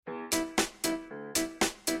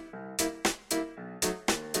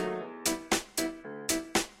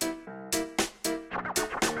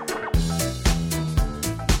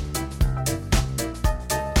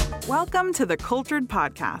Welcome to the Cultured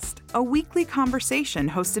Podcast, a weekly conversation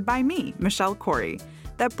hosted by me, Michelle Corey,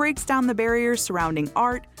 that breaks down the barriers surrounding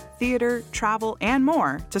art, theater, travel, and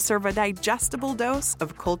more to serve a digestible dose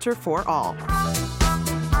of culture for all.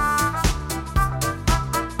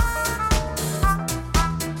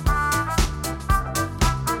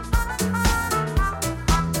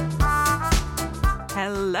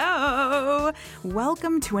 Hello!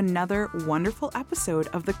 Welcome to another wonderful episode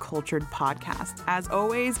of the Cultured Podcast. As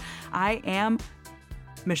always, I am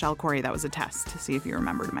Michelle Corey. That was a test to see if you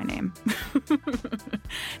remembered my name.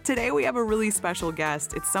 Today we have a really special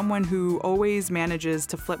guest. It's someone who always manages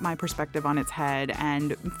to flip my perspective on its head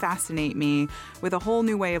and fascinate me with a whole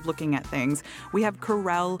new way of looking at things. We have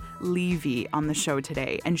Karelle Levy on the show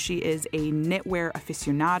today, and she is a knitwear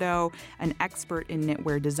aficionado, an expert in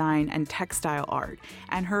knitwear design and textile art.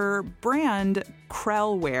 And her brand,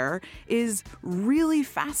 KRELwear, is really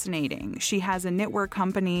fascinating. She has a knitwear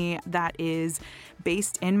company that is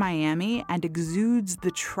based in Miami and exudes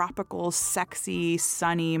the tropical, sexy,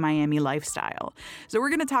 sunny Miami lifestyle. So we're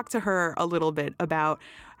going to talk to her a little bit about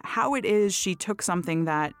how it is she took something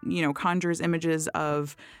that, conjures images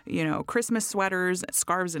of, Christmas sweaters,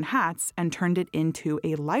 scarves, and hats and turned it into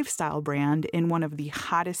a lifestyle brand in one of the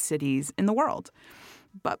hottest cities in the world.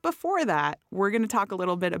 But before that, we're going to talk a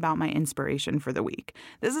little bit about my inspiration for the week.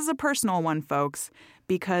 This is a personal one, folks,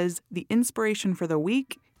 because the inspiration for the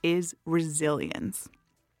week is resilience.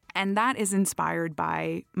 And that is inspired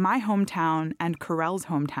by my hometown and Karelle's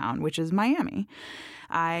hometown, which is Miami.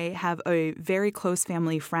 I have a very close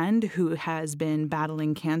family friend who has been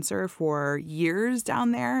battling cancer for years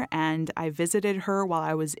down there, and I visited her while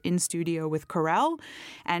I was in studio with Karelle.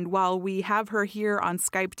 And while we have her here on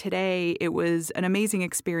Skype today, it was an amazing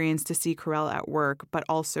experience to see Karelle at work, but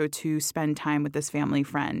also to spend time with this family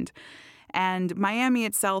friend. And Miami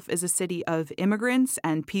itself is a city of immigrants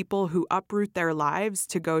and people who uproot their lives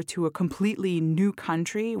to go to a completely new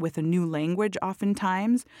country with a new language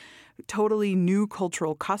oftentimes, totally new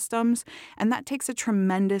cultural customs, and that takes a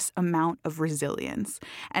tremendous amount of resilience.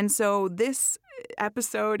 And so this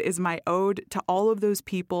episode is my ode to all of those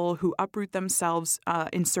people who uproot themselves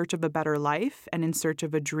in search of a better life and in search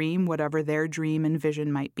of a dream, whatever their dream and vision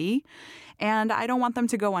might be. And I don't want them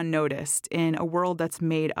to go unnoticed in a world that's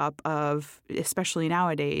made up of, especially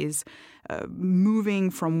nowadays, moving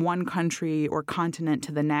from one country or continent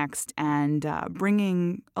to the next and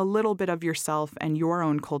bringing a little bit of yourself and your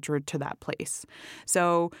own culture to that place.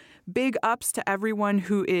 So big ups to everyone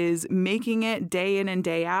who is making it day in and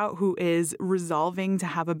day out, who is resolving to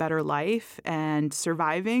have a better life and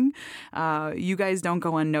surviving. You guys don't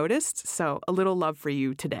go unnoticed, so a little love for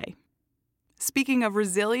you today. Speaking of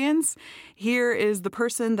resilience, here is the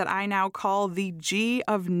person that I now call the G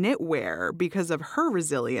of knitwear because of her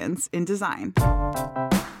resilience in design.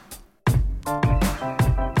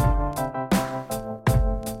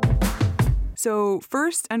 So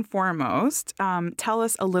first and foremost, tell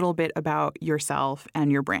us a little bit about yourself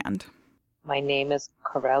and your brand. My name is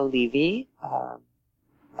Karelle Levy.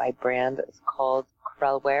 My brand is called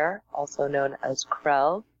KRELwear, also known as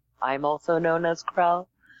Karelle. I'm also known as Karelle,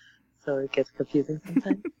 so it gets confusing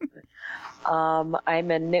sometimes.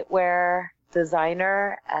 I'm a knitwear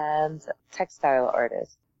designer and textile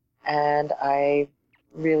artist, and I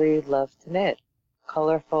really love to knit,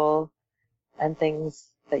 colorful, and things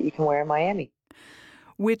that you can wear in Miami.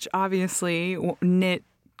 Which obviously knit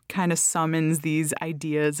kind of summons these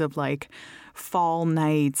ideas of like fall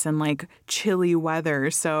nights and like chilly weather.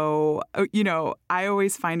 So, I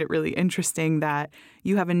always find it really interesting that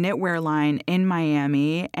you have a knitwear line in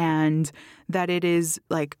Miami and that it is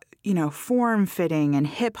like, form-fitting and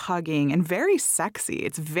hip-hugging and very sexy.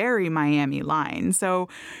 It's very Miami line. So,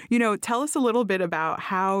 tell us a little bit about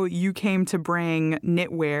how you came to bring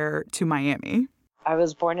knitwear to Miami. I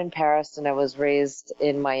was born in Paris and I was raised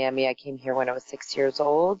in Miami. I came here when I was 6 years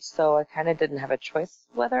old, so I kind of didn't have a choice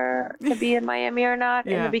whether to be in Miami or not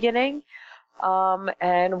in the beginning.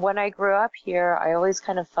 And when I grew up here, I always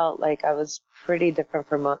kind of felt like I was pretty different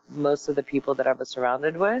from most of the people that I was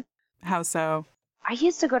surrounded with. How so? I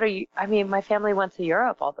used to my family went to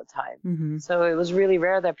Europe all the time. Mm-hmm. So it was really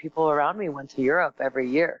rare that people around me went to Europe every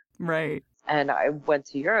year. Right. And I went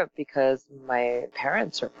to Europe because my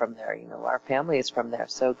parents are from there. Our family is from there.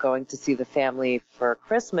 So going to see the family for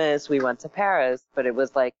Christmas, we went to Paris, but it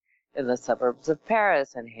was like in the suburbs of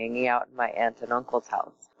Paris and hanging out in my aunt and uncle's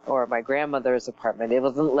house or my grandmother's apartment. It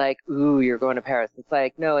wasn't like, ooh, you're going to Paris. It's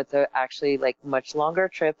like, no, it's actually like much longer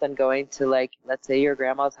trip than going to like, let's say your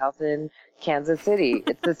grandma's house in Kansas City.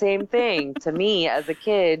 It's the same thing to me as a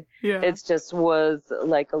kid. Yeah. It just was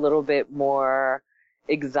like a little bit more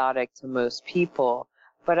exotic to most people.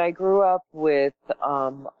 But I grew up with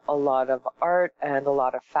a lot of art and a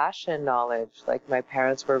lot of fashion knowledge. Like my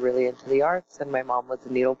parents were really into the arts, and my mom was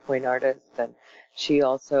a needlepoint artist, and she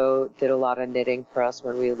also did a lot of knitting for us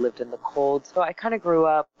when we lived in the cold. So I kind of grew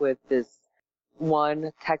up with this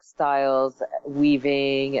textiles,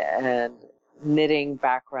 weaving, and knitting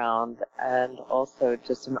background, and also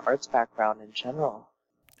just an arts background in general.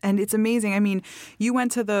 And it's amazing. I mean, you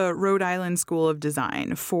went to the Rhode Island School of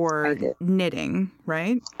Design for knitting,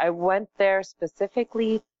 right? I went there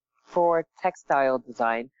specifically for textile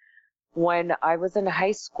design. When I was in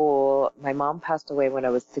high school, my mom passed away when I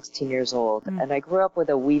was 16 years old, and I grew up with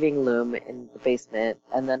a weaving loom in the basement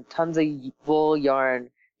and then tons of wool yarn.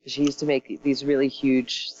 She used to make these really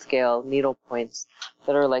huge scale needle points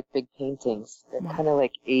that are like big paintings. They're kind of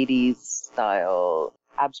like 80s style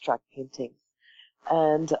abstract paintings.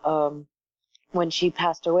 And when she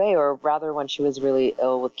passed away, or rather when she was really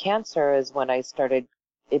ill with cancer, is when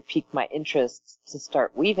it piqued my interest to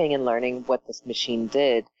start weaving and learning what this machine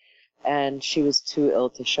did. And she was too ill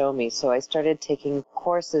to show me. So I started taking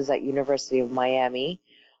courses at University of Miami,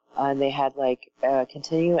 and they had like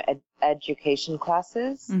continuing education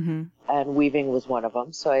classes, and weaving was one of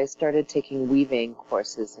them. So I started taking weaving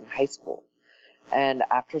courses in high school. And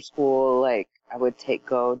after school, like, I would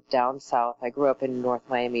go down south. I grew up in North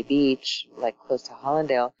Miami Beach, like close to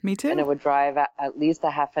Hollandale. Me too. And I would drive at least a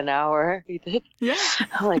half an hour. You did? Yeah.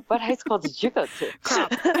 I'm like, what high school did you go to?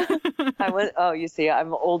 You see,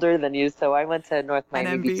 I'm older than you, so I went to North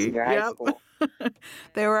Miami Beach Senior High School.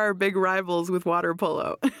 They were our big rivals with water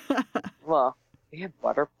polo. Well, we had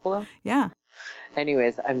water polo? Yeah.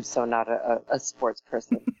 Anyways, I'm so not a sports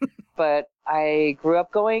person. But I grew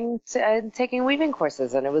up going to and taking weaving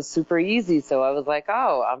courses, and it was super easy. So I was like,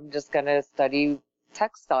 oh, I'm just going to study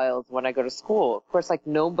textiles when I go to school. Of course, like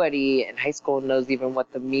nobody in high school knows even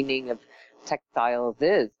what the meaning of textiles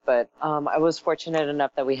is. But I was fortunate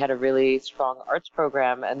enough that we had a really strong arts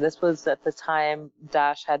program. And this was at the time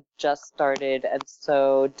Dash had just started, and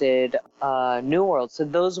so did New World. So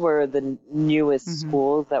those were the newest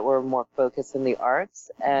schools that were more focused in the arts.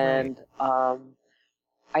 And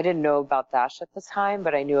I didn't know about Dash at the time,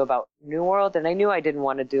 but I knew about New World, and I knew I didn't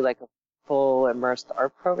want to do like a full immersed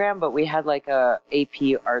art program, but we had like a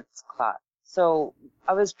AP arts class. So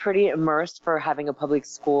I was pretty immersed for having a public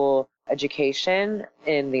school education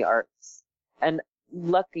in the arts. And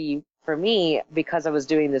lucky for me, because I was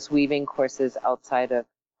doing this weaving courses outside of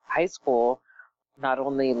high school, not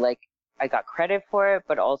only like I got credit for it,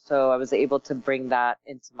 but also I was able to bring that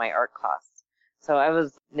into my art class. So I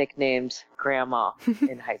was nicknamed Grandma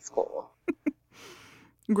in high school.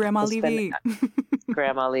 Grandma Levy.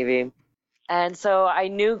 Grandma Levy. And so I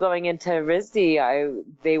knew going into RISD,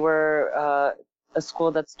 they were a school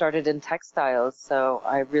that started in textiles. So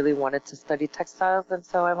I really wanted to study textiles, and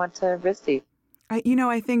so I went to RISD.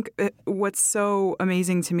 I think what's so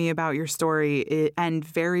amazing to me about your story and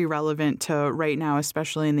very relevant to right now,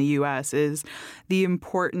 especially in the U.S., is the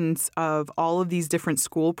importance of all of these different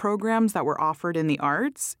school programs that were offered in the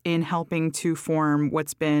arts in helping to form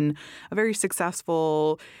what's been a very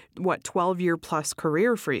successful, 12-year plus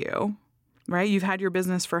career for you, right? You've had your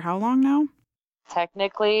business for how long now?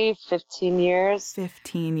 Technically, 15 years.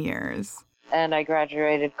 15 years. And I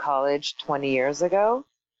graduated college 20 years ago.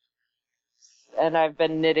 And I've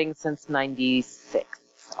been knitting since 96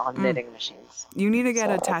 on knitting machines. You need to get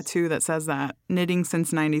a tattoo that says that. Knitting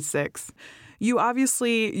since 96. You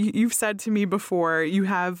obviously, you've said to me before, you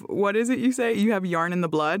have, what is it you say? You have yarn in the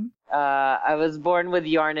blood? I was born with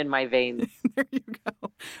yarn in my veins. There you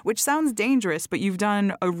go. Which sounds dangerous, but you've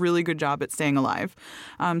done a really good job at staying alive.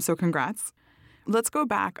 So congrats. Let's go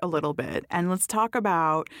back a little bit and let's talk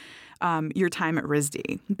about your time at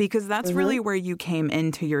RISD, because that's really where you came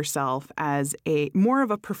into yourself as more of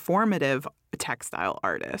a performative textile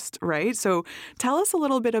artist, right? So tell us a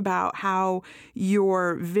little bit about how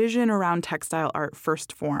your vision around textile art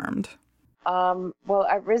first formed. Well,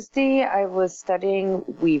 at RISD, I was studying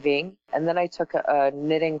weaving, and then I took a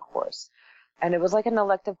knitting course. And it was like an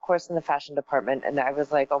elective course in the fashion department. And I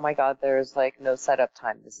was like, oh my God, there's like no setup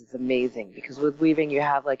time. This is amazing. Because with weaving, you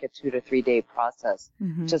have like a 2 to 3 day process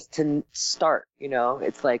just to start,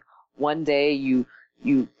 It's like one day you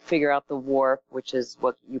figure out the warp, which is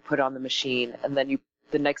what you put on the machine. And then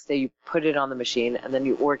the next day you put it on the machine, and then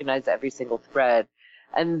you organize every single thread.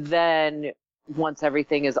 And then once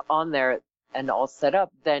everything is on there and all set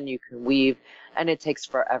up, then you can weave. And it takes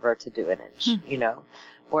forever to do an inch,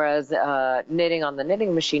 Whereas knitting on the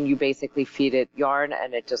knitting machine, you basically feed it yarn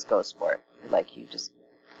and it just goes for it. Like you just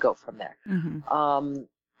go from there.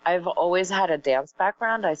 I've always had a dance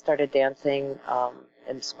background. I started dancing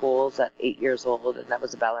in schools at 8 years old, and I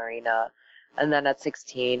was a ballerina. And then at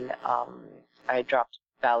 16, I dropped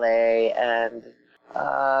ballet and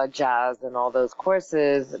jazz and all those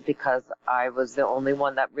courses because I was the only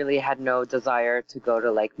one that really had no desire to go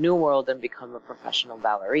to like New World and become a professional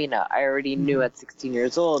ballerina. I already knew at 16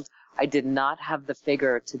 years old I did not have the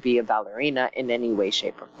figure to be a ballerina in any way,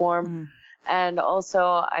 shape, or form. And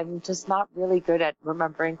also, I'm just not really good at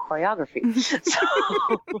remembering choreography.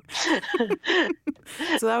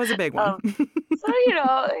 So that was a big one.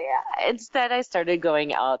 Instead I started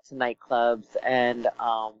going out to nightclubs and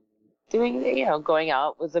going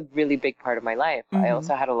out was a really big part of my life. I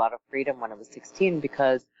also had a lot of freedom when I was 16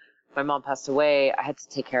 because my mom passed away. I had to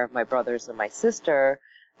take care of my brothers and my sister.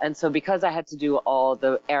 And so because I had to do all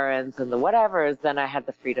the errands and the whatevers, then I had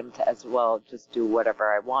the freedom to as well just do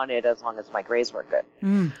whatever I wanted as long as my grades were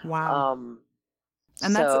good. Wow.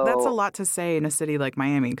 And that's a lot to say in a city like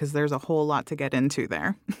Miami because there's a whole lot to get into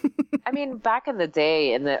there. I mean, back in the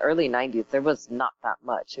day, in the early 90s, there was not that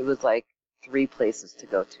much. It was like 3 places to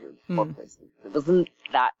go to, 4 places.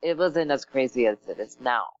 It wasn't as crazy as it is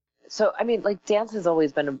now. So, I mean, like dance has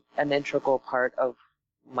always been an integral part of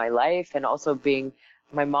my life, and also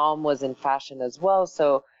my mom was in fashion as well.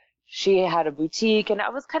 So she had a boutique, and I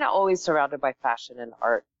was kind of always surrounded by fashion and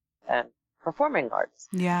art and performing arts.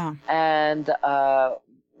 Yeah. And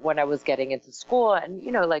when I was getting into school, and,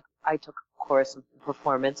 I took a course of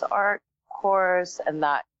performance art course, and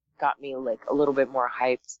that got me like a little bit more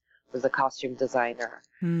hyped. Was a costume designer.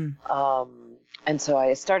 And so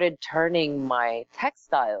I started turning my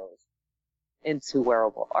textiles into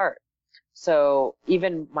wearable art. So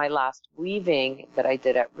even my last weaving that I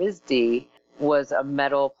did at RISD was a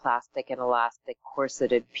metal, plastic, and elastic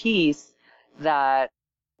corseted piece that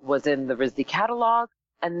was in the RISD catalog.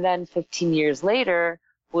 And then 15 years later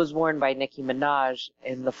was worn by Nicki Minaj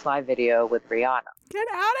in the Fly video with Rihanna. Get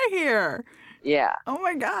out of here. Yeah. Oh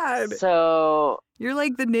my God. So you're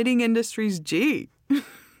like the knitting industry's G.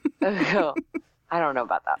 I don't know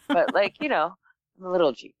about that, but I'm a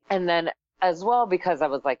little G. And then as well, because I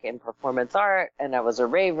was like in performance art and I was a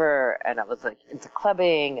raver and I was like into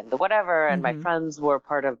clubbing and the whatever, and my friends were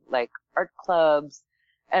part of like art clubs,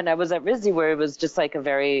 and I was at RISD where it was just like a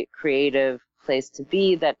very creative place to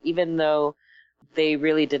be, that even though they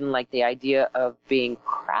really didn't like the idea of being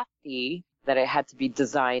crafty, that it had to be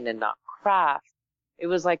design and not craft, it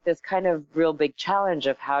was like this kind of real big challenge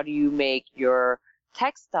of how do you make your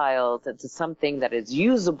textiles into something that is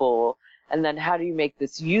usable, and then how do you make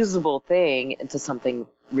this usable thing into something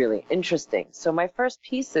really interesting. So my first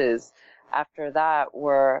pieces after that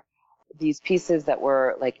were these pieces that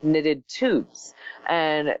were like knitted tubes,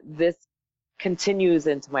 and this continues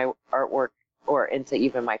into my artwork or into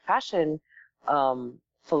even my fashion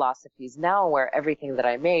philosophies now, where everything that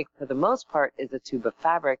I make for the most part is a tube of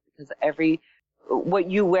fabric, because what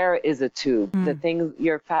you wear is a tube. The things,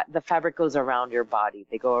 the fabric goes around your body.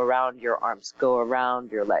 They go around your arms, go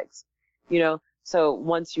around your legs, So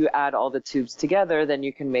once you add all the tubes together, then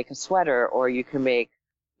you can make a sweater, or you can make,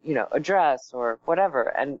 a dress or whatever.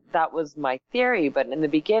 And that was my theory. But in the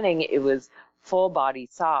beginning, it was full body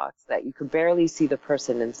socks that you could barely see the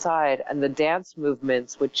person inside, and the dance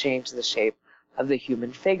movements would change the shape of the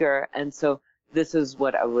human figure. And so this is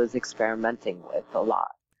what I was experimenting with a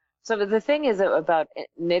lot. So the thing is about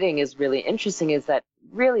knitting is really interesting, is that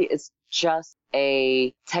really it's just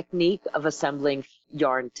a technique of assembling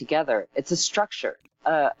yarn together. It's a structure.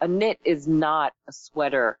 A knit is not a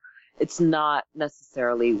sweater. It's not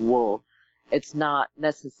necessarily wool. It's not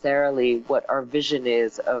necessarily what our vision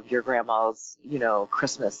is of your grandma's,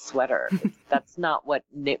 Christmas sweater. That's not what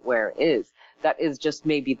knitwear is. That is just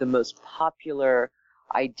maybe the most popular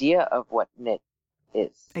idea of what knit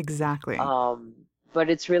is. Exactly. But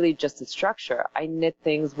it's really just a structure. I knit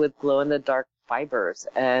things with glow-in-the-dark fibers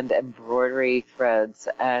and embroidery threads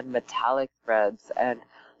and metallic threads and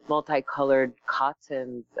multicolored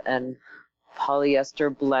cottons and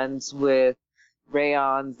polyester blends with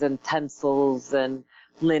rayons and tencels and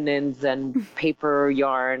linens and paper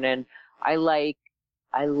yarn. And I like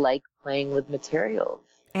playing with materials.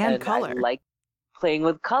 And color. I like playing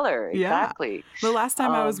with color. Exactly. Yeah. The last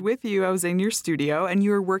time I was with you, I was in your studio, and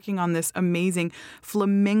you were working on this amazing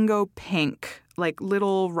flamingo pink, like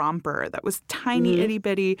little romper that was tiny, itty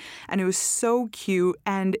bitty, and it was so cute.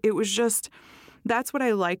 And it was just, that's what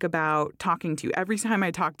I like about talking to you. Every time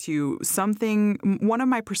I talk to you, one of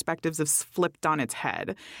my perspectives is flipped on its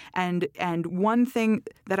head. And one thing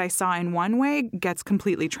that I saw in one way gets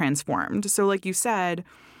completely transformed. So like you said,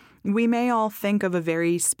 we may all think of a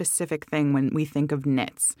very specific thing when we think of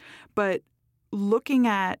knits, but looking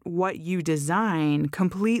at what you design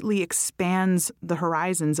completely expands the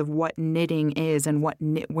horizons of what knitting is and what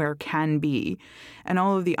knitwear can be and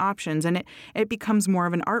all of the options. And it becomes more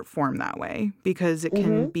of an art form that way because it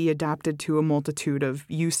can be adapted to a multitude of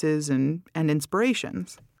uses and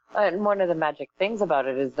inspirations. And one of the magic things about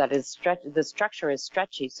it is that the structure is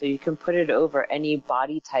stretchy, so you can put it over any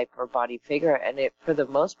body type or body figure, and it, for the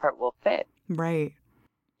most part, will fit. Right.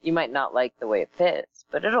 You might not like the way it fits,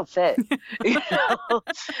 but it'll fit. You know?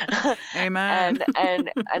 Amen. And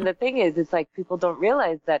the thing is, it's like people don't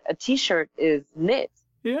realize that a T-shirt is knit.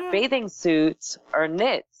 Yeah. Bathing suits are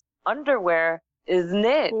knit. Underwear is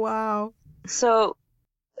knit. Wow. So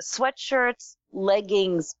sweatshirts,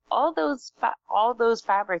 leggings, all those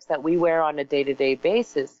fabrics that we wear on a day-to-day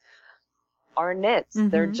basis are knits.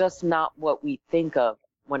 They're just not what we think of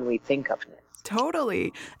when we think of knits.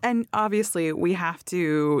 Totally. And obviously, we have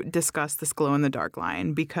to discuss this glow-in-the-dark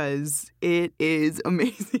line because it is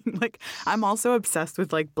amazing. Like, I'm also obsessed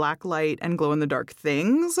with, like, black light and glow-in-the-dark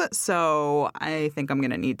things. So I think I'm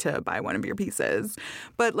going to need to buy one of your pieces.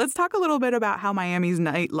 But let's talk a little bit about how Miami's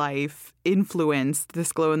nightlife influenced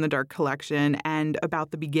this glow-in-the-dark collection and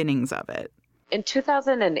about the beginnings of it. In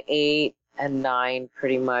 2008 and 9,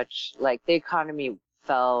 pretty much, like, the economy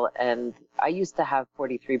fell, and I used to have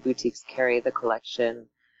 43 boutiques carry the collection,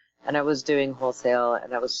 and I was doing wholesale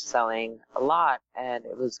and I was selling a lot, and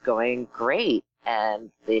it was going great, and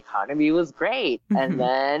the economy was great, and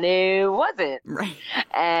then it wasn't.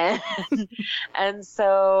 Right. And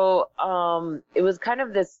so it was kind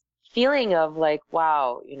of this feeling of like,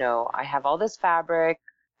 wow, you know, I have all this fabric,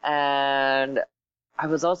 and I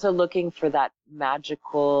was also looking for that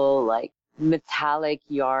magical, like, metallic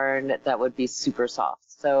yarn that would be super soft.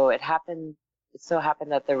 So it so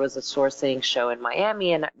happened that there was a sourcing show in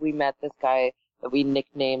Miami, and we met this guy that we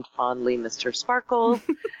nicknamed fondly Mr. Sparkles.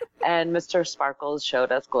 And Mr. Sparkles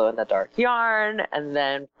showed us glow-in-the-dark yarn, and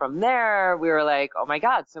then from there we were like, oh my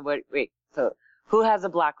god, so so who has a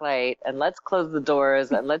black light, and let's close the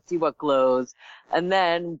doors and let's see what glows. And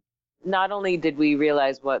then not only did we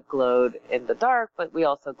realize what glowed in the dark, but we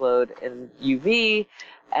also glowed in UV,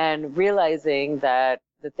 and realizing that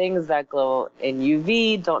the things that glow in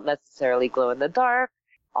UV don't necessarily glow in the dark.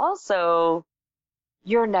 Also,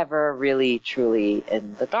 you're never really truly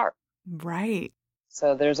in the dark. Right.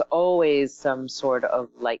 So there's always some sort of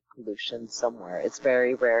light pollution somewhere. It's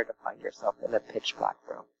very rare to find yourself in a pitch black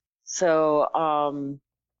room. So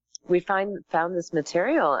we found this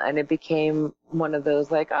material, and it became one of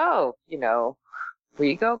those like, oh, you know,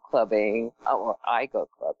 we go clubbing. Oh, well, I go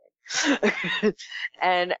clubbing.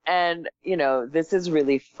 and you know, this is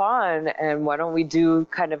really fun, and why don't we do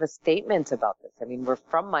kind of a statement about this? I mean, we're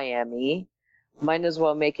from Miami, might as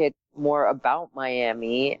well make it more about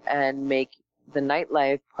Miami and make the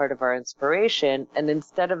nightlife part of our inspiration. And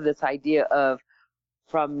instead of this idea of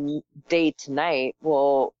from day to night,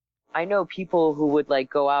 well, I know people who would like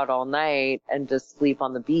go out all night and just sleep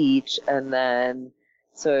on the beach, and then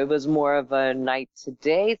so it was more of a night to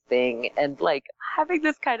day thing, and like having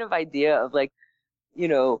this kind of idea of like, you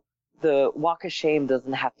know, the walk of shame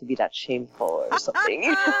doesn't have to be that shameful or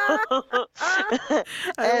something.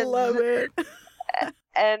 I love it.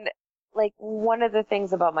 And like one of the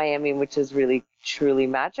things about Miami, which is really truly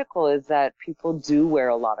magical, is that people do wear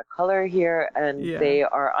a lot of color here, and they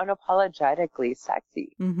are unapologetically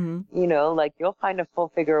sexy. You know, like you'll find a full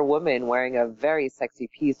figure woman wearing a very sexy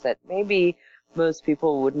piece that maybe most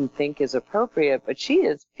people wouldn't think is appropriate, but she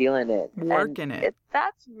is feeling it. Working it.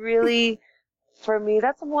 That's really, for me,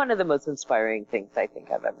 that's one of the most inspiring things I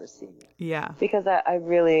think I've ever seen. Yeah. Because I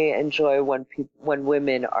really enjoy when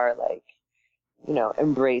women are like, you know,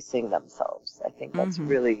 embracing themselves. I think that's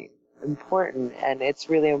really important, and it's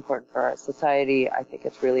really important for our society. I think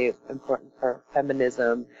it's really important for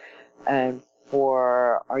feminism and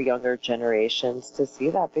for our younger generations to see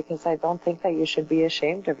that, because I don't think that you should be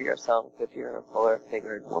ashamed of yourself if you're a fuller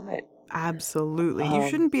figured woman. Absolutely. You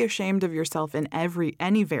shouldn't be ashamed of yourself in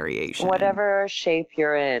any variation. Whatever shape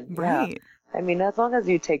you're in. Right. Yeah. I mean, as long as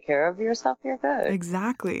you take care of yourself, you're good.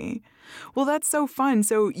 Exactly. Well, that's so fun.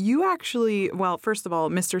 So you actually, well, first of all,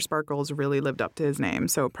 Mr. Sparkles really lived up to his name.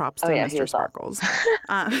 So props to Mr. Sparkles.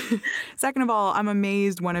 Awesome. Second of all, I'm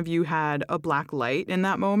amazed one of you had a black light in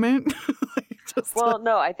that moment.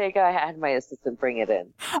 No, I think I had my assistant bring it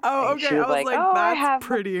in. Oh, okay. She was I was like, oh, that's I have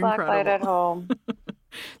pretty black incredible. Light at home.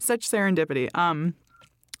 Such serendipity.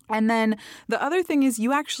 And then the other thing is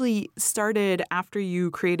you actually started, after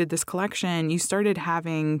you created this collection, you started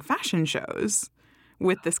having fashion shows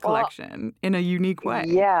with this collection in a unique way.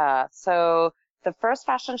 Yeah. So the first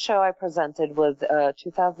fashion show I presented was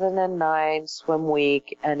 2009 Swim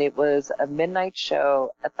Week, and it was a midnight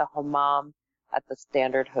show at the Hammam at the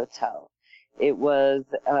Standard Hotel. It was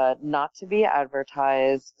not to be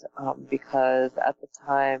advertised because at the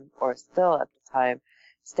time, or still at the time,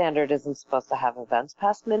 Standard isn't supposed to have events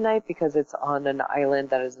past midnight because it's on an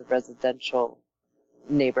island that is a residential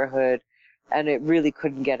neighborhood, and it really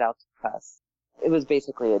couldn't get out to press. It was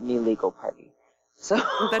basically an illegal party. So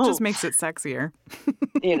that just makes it sexier.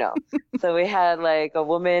 So we had like a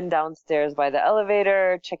woman downstairs by the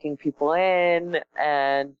elevator checking people in,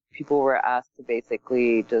 and people were asked to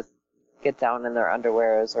basically just get down in their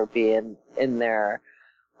underwears or be in their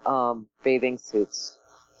bathing suits.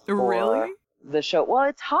 Really? The show. Well,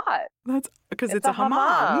 it's hot. That's because it's a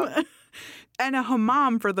hammam. And a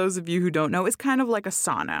hammam, for those of you who don't know, is kind of like a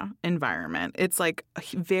sauna environment. It's like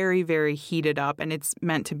very, very heated up, and it's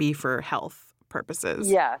meant to be for health purposes.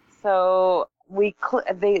 Yeah. So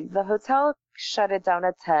the hotel shut it down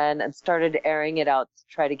at 10 and started airing it out to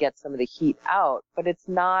try to get some of the heat out, but it's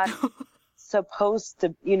not supposed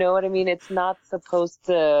to, you know what I mean? It's not supposed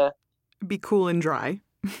to be cool and dry.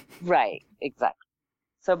 Right. Exactly.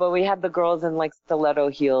 So, but we had the girls in like stiletto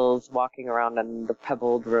heels walking around in the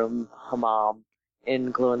pebbled room hammam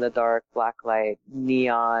in glow-in-the-dark black light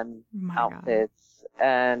neon outfits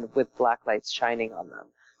and with black lights shining on them.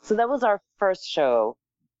 So that was our first show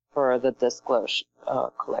for the Disclo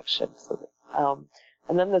collection. So,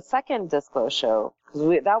 and then the second Disclo show,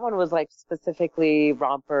 because that one was like specifically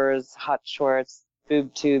rompers, hot shorts,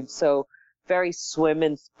 boob tubes, so very swim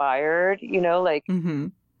inspired, like. Mm-hmm.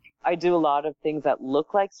 I do a lot of things that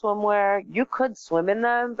look like swimwear. You could swim in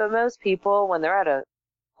them, but most people, when they're at a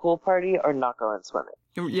pool party, are not going swimming.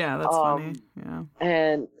 Yeah, that's funny. Yeah.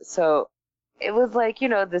 And so it was like,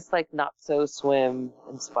 this like not so swim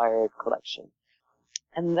inspired collection.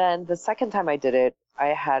 And then the second time I did it, I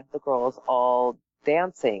had the girls all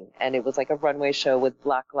dancing, and it was like a runway show with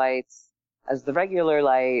black lights as the regular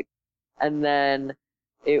light. And then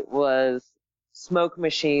it was smoke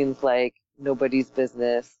machines like nobody's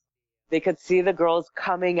business. They could see the girls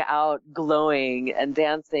coming out glowing and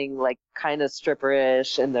dancing like kind of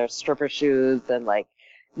stripperish in their stripper shoes and like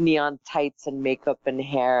neon tights and makeup and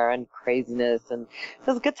hair and craziness, and it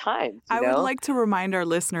was a good time. I would like to remind our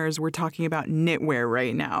listeners we're talking about knitwear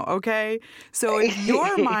right now, okay? So if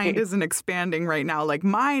your mind isn't expanding right now like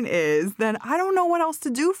mine is, then I don't know what else to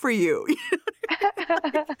do for you.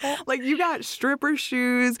 Like you got stripper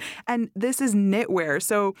shoes, and this is knitwear.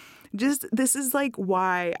 So this is like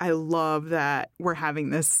why I love that we're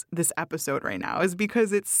having this episode right now, is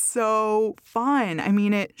because it's so fun. I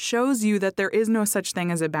mean, it shows you that there is no such thing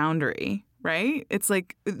as a boundary, right? It's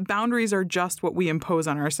like boundaries are just what we impose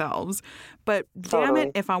on ourselves. But damn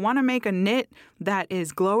it, if I want to make a knit that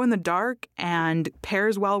is glow in the dark and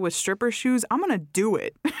pairs well with stripper shoes, I'm going to do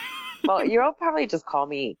it. Well, you'll probably just call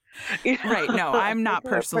me. Right. No, I'm not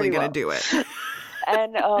personally going to do it.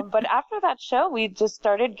 And but after that show, we just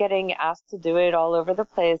started getting asked to do it all over the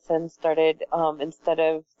place, and started instead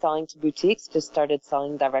of selling to boutiques, just started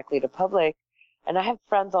selling directly to public. And I have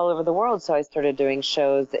friends all over the world, so I started doing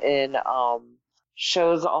shows in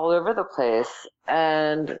shows all over the place,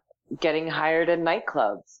 and getting hired in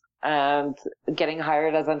nightclubs and getting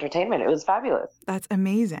hired as entertainment. It was fabulous. That's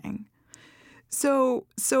amazing. So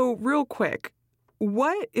real quick,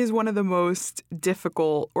 what is one of the most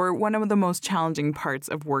difficult or one of the most challenging parts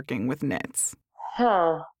of working with knits?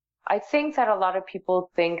 I think that a lot of people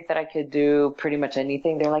think that I could do pretty much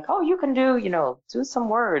anything. They're like, oh, you can do some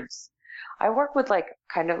words. I work with like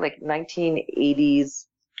kind of like 1980s,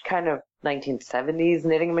 kind of 1970s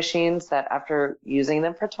knitting machines that after using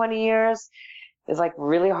them for 20 years is like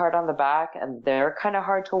really hard on the back, and they're kind of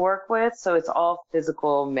hard to work with. So it's all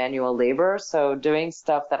physical manual labor. So doing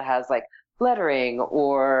stuff that has like lettering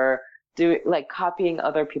or like copying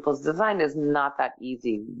other people's design is not that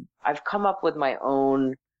easy. I've come up with my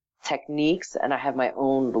own techniques, and I have my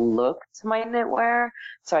own look to my knitwear.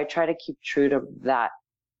 So I try to keep true to that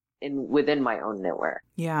within my own knitwear.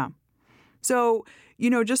 Yeah. So,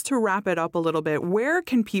 just to wrap it up a little bit, where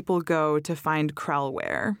can people go to find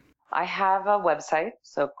KRELwear? I have a website,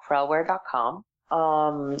 so KRELwear.com.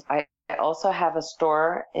 I also have a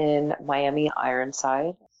store in Miami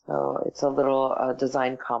Ironside. So it's a little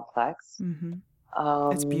design complex.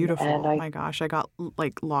 Mm-hmm. It's beautiful. Oh my gosh, I got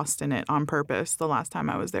like lost in it on purpose the last time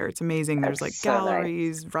I was there. It's amazing. There's like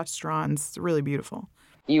galleries, restaurants. It's really beautiful.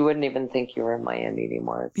 You wouldn't even think you were in Miami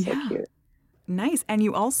anymore. It's so cute. Nice. And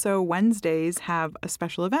you also Wednesdays have a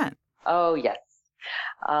special event. Oh, yes.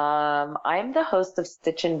 I'm the host of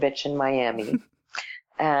Stitch and Bitch in Miami,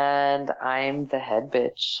 and I'm the head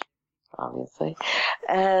bitch. obviously.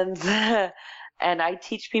 And and I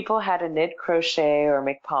teach people how to knit, crochet, or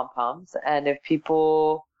make pom-poms. And if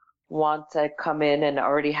people want to come in and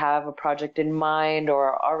already have a project in mind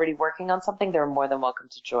or are already working on something, they're more than welcome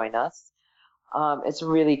to join us. It's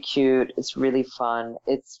really cute. It's really fun.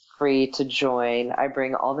 It's free to join. I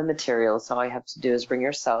bring all the materials, so all you have to do is bring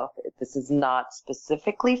yourself. This is not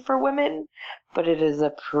specifically for women, but it is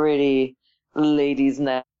a pretty ladies'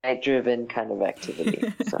 night driven kind of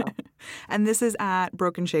activity. So, And this is at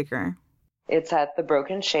Broken Shaker. it's at the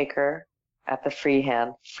Broken Shaker at the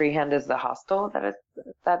Freehand. Freehand is the hostel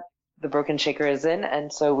that the Broken Shaker is in,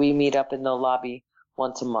 and so we meet up in the lobby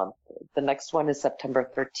once a month. The next one is September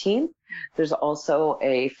 13th. There's also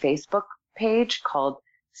a Facebook page called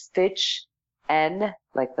Stitch N,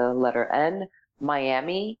 like the letter N,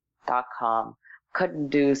 Miami.com. Couldn't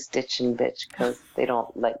do Stitch and Bitch because they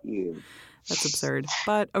don't let you. That's absurd.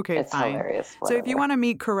 But okay, it's fine. Hilarious. So if you want to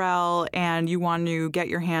meet Karelle and you want to get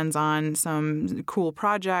your hands on some cool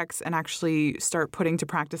projects and actually start putting to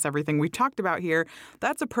practice everything we've talked about here,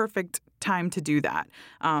 that's a perfect time to do that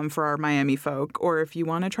for our Miami folk, or if you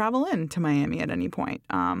want to travel into Miami at any point.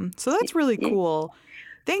 So that's really cool.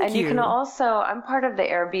 Thank you. And you can also, I'm part of the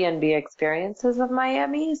Airbnb experiences of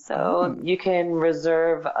Miami, so you can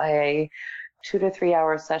reserve a 2 to 3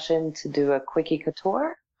 hour session to do a quickie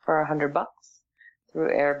couture for $100 through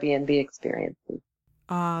Airbnb experiences.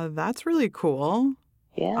 That's really cool.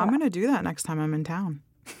 Yeah. I'm going to do that next time I'm in town.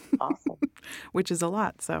 Awesome. Which is a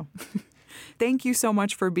lot, so. Thank you so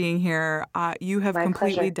much for being here. You have My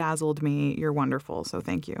completely pleasure. dazzled me. You're wonderful, so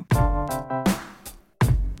thank you.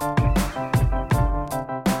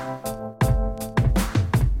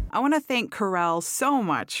 I want to thank Karelle so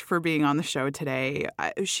much for being on the show today.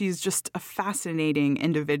 She's just a fascinating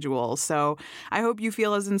individual. So I hope you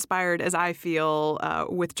feel as inspired as I feel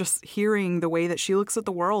with just hearing the way that she looks at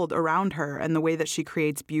the world around her and the way that she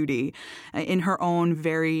creates beauty in her own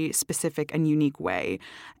very specific and unique way.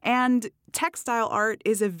 And textile art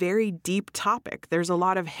is a very deep topic. There's a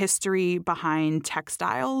lot of history behind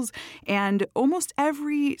textiles, and almost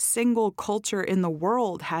every single culture in the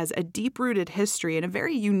world has a deep-rooted history and a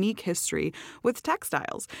very unique history with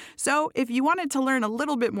textiles. So if you wanted to learn a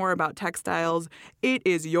little bit more about textiles, it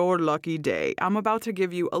is your lucky day. I'm about to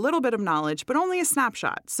give you a little bit of knowledge, but only a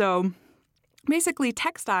snapshot. So basically,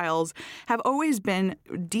 textiles have always been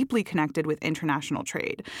deeply connected with international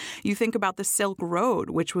trade. You think about the Silk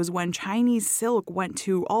Road, which was when Chinese silk went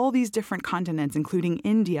to all these different continents, including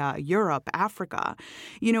India, Europe, Africa.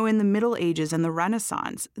 You know, in the Middle Ages and the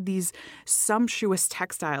Renaissance, these sumptuous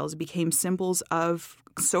textiles became symbols of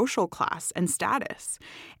social class and status.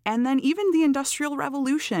 And then even the Industrial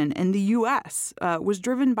Revolution in the U.S. Was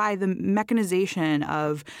driven by the mechanization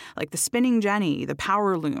of like the spinning jenny, the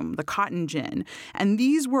power loom, the cotton gin. And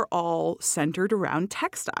these were all centered around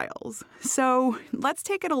textiles. So let's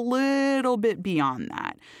take it a little bit beyond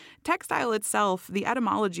that. Textile itself, the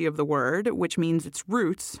etymology of the word, which means its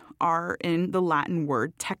roots, are in the Latin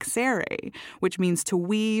word texere, which means to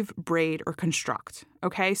weave, braid, or construct.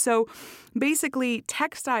 Okay, so basically,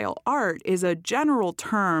 textile art is a general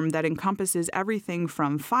term that encompasses everything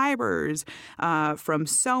from fibers, from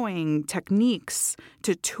sewing techniques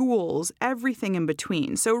to tools, everything in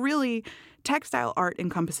between. So really, textile art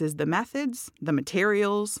encompasses the methods, the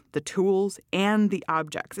materials, the tools, and the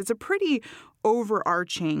objects. It's a pretty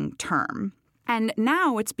overarching term. And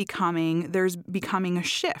now there's becoming a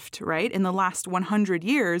shift, right? In the last 100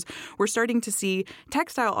 years, we're starting to see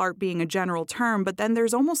textile art being a general term, but then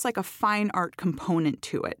there's almost like a fine art component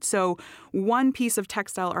to it. So one piece of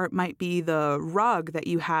textile art might be the rug that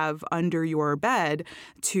you have under your bed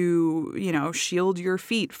to, shield your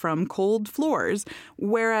feet from cold floors.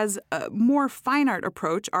 Whereas a more fine art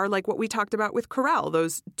approach are like what we talked about with Karelle,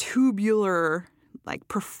 those tubular like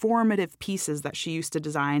performative pieces that she used to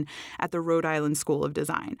design at the Rhode Island School of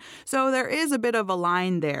Design. So there is a bit of a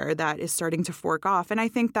line there that is starting to fork off. And I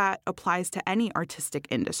think that applies to any artistic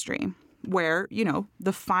industry where,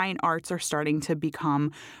 the fine arts are starting to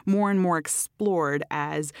become more and more explored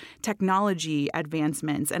as technology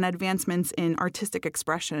advancements and advancements in artistic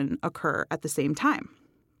expression occur at the same time.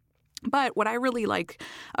 But what I really like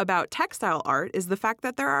about textile art is the fact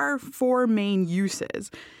that there are 4 main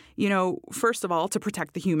uses. First of all, to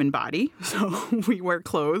protect the human body. So we wear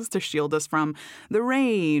clothes to shield us from the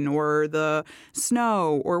rain or the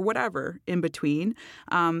snow or whatever in between.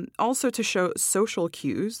 Also to show social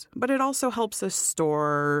cues, but it also helps us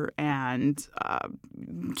store and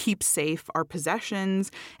keep safe our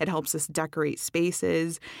possessions. It helps us decorate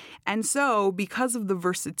spaces. And so because of the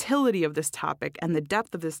versatility of this topic and the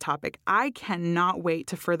depth of this topic, I cannot wait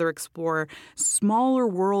to further explore smaller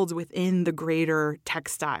worlds within the greater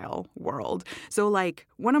textile world. So like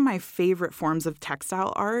one of my favorite forms of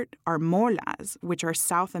textile art are molas, which are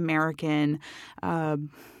South American,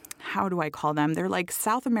 how do I call them? They're like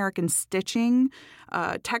South American stitching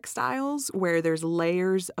textiles where there's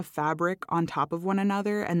layers of fabric on top of one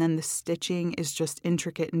another, and then the stitching is just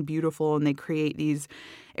intricate and beautiful, and they create these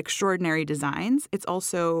extraordinary designs. It's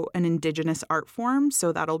also an indigenous art form,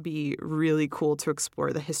 so that'll be really cool to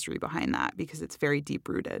explore the history behind that because it's very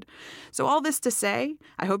deep-rooted. So all this to say,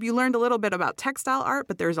 I hope you learned a little bit about textile art,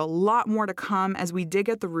 but there's a lot more to come as we dig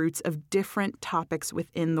at the roots of different topics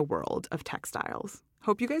within the world of textiles.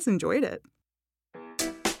 Hope you guys enjoyed it.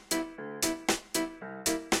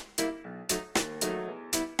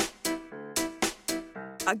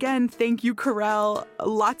 Again, thank you, Karelle.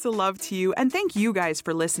 Lots of love to you. And thank you guys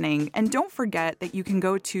for listening. And don't forget that you can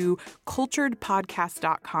go to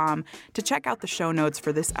culturedpodcast.com to check out the show notes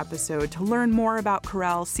for this episode, to learn more about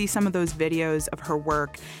Karelle, see some of those videos of her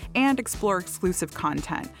work, and explore exclusive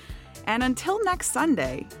content. And until next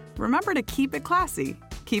Sunday, remember to keep it classy,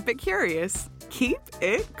 keep it curious, keep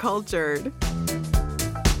it cultured.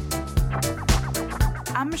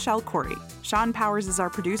 I'm Michelle Corey. Sean Powers is our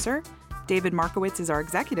producer. David Markowitz is our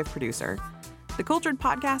executive producer. The Cultured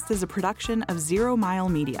Podcast is a production of Zero Mile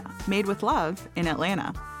Media, made with love in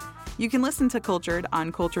Atlanta. You can listen to Cultured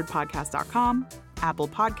on culturedpodcast.com, Apple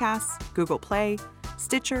Podcasts, Google Play,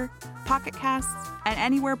 Stitcher, Pocket Casts, and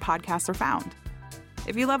anywhere podcasts are found.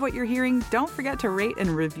 If you love what you're hearing, don't forget to rate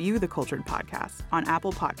and review the Cultured Podcast on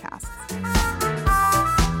Apple Podcasts.